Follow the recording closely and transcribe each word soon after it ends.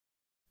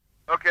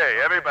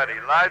Okay, everybody,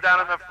 lie down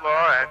on the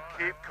floor and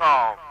keep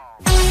calm.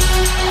 This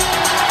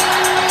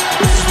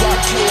is what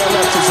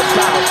KLF is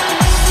about.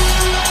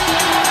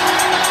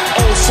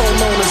 Also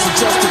known as the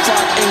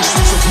justified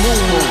ancients of New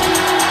Moon.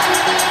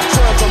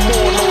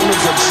 Furthermore known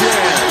as a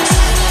jazz.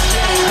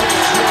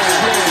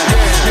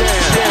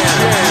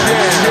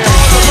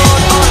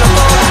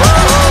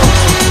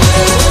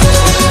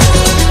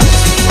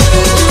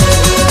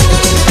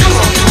 Come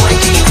on, boy,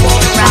 do you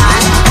wanna ride?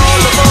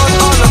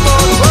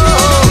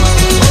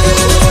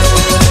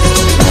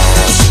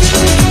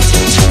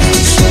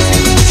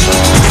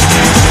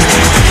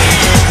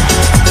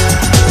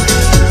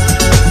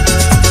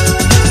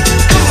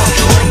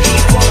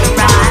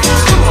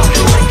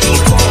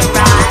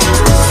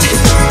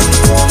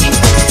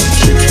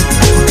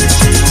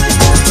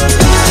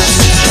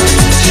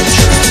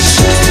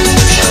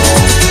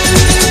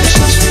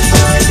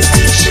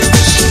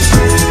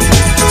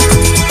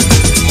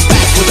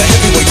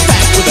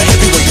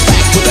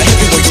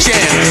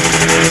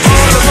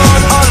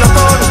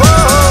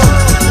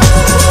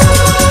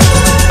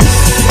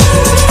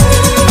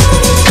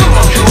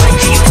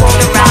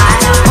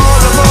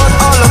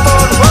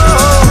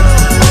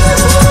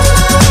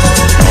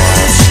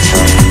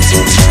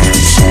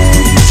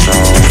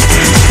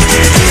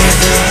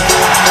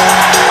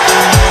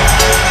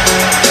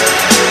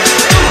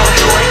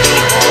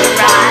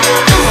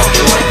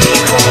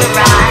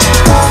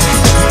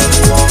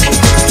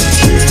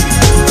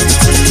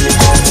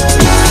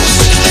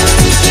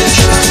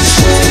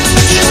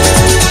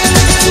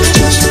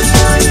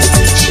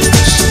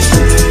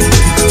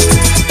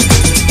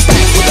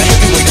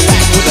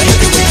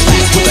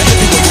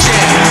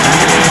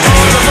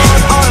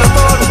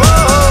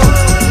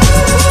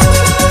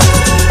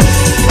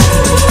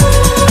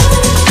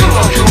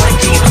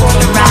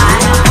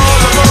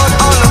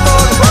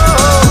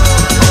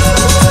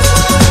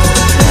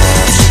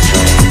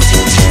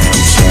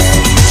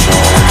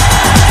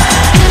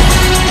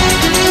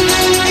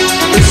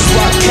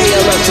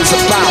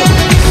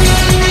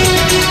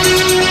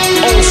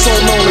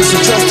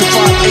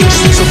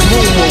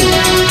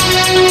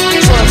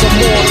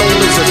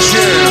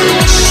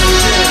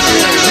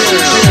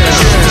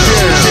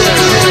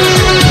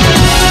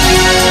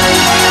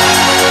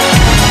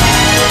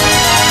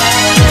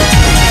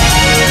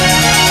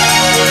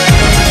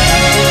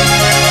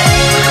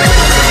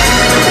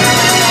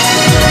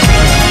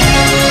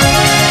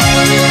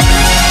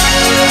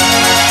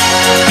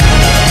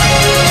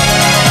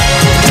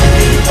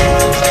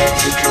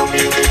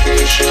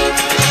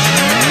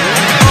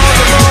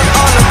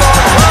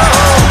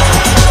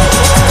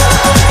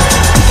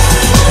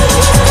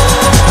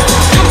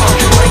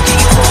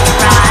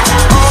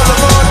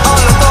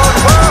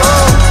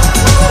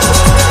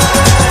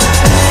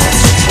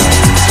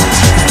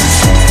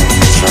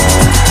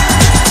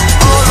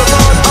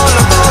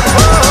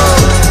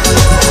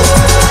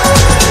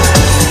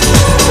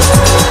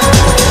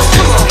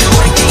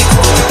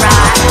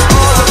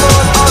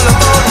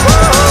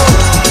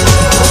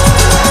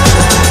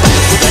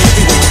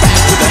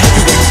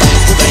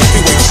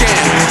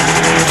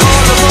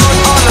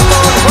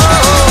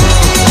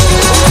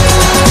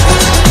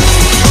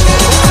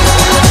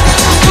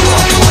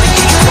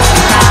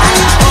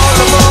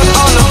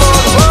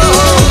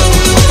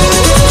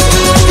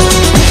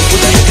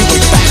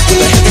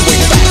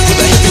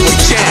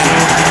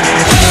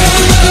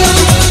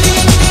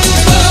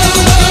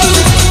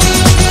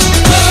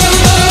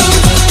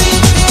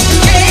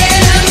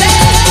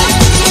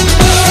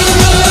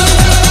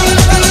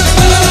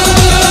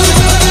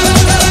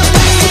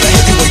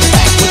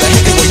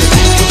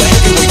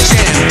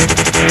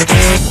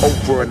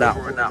 Over and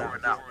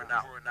out.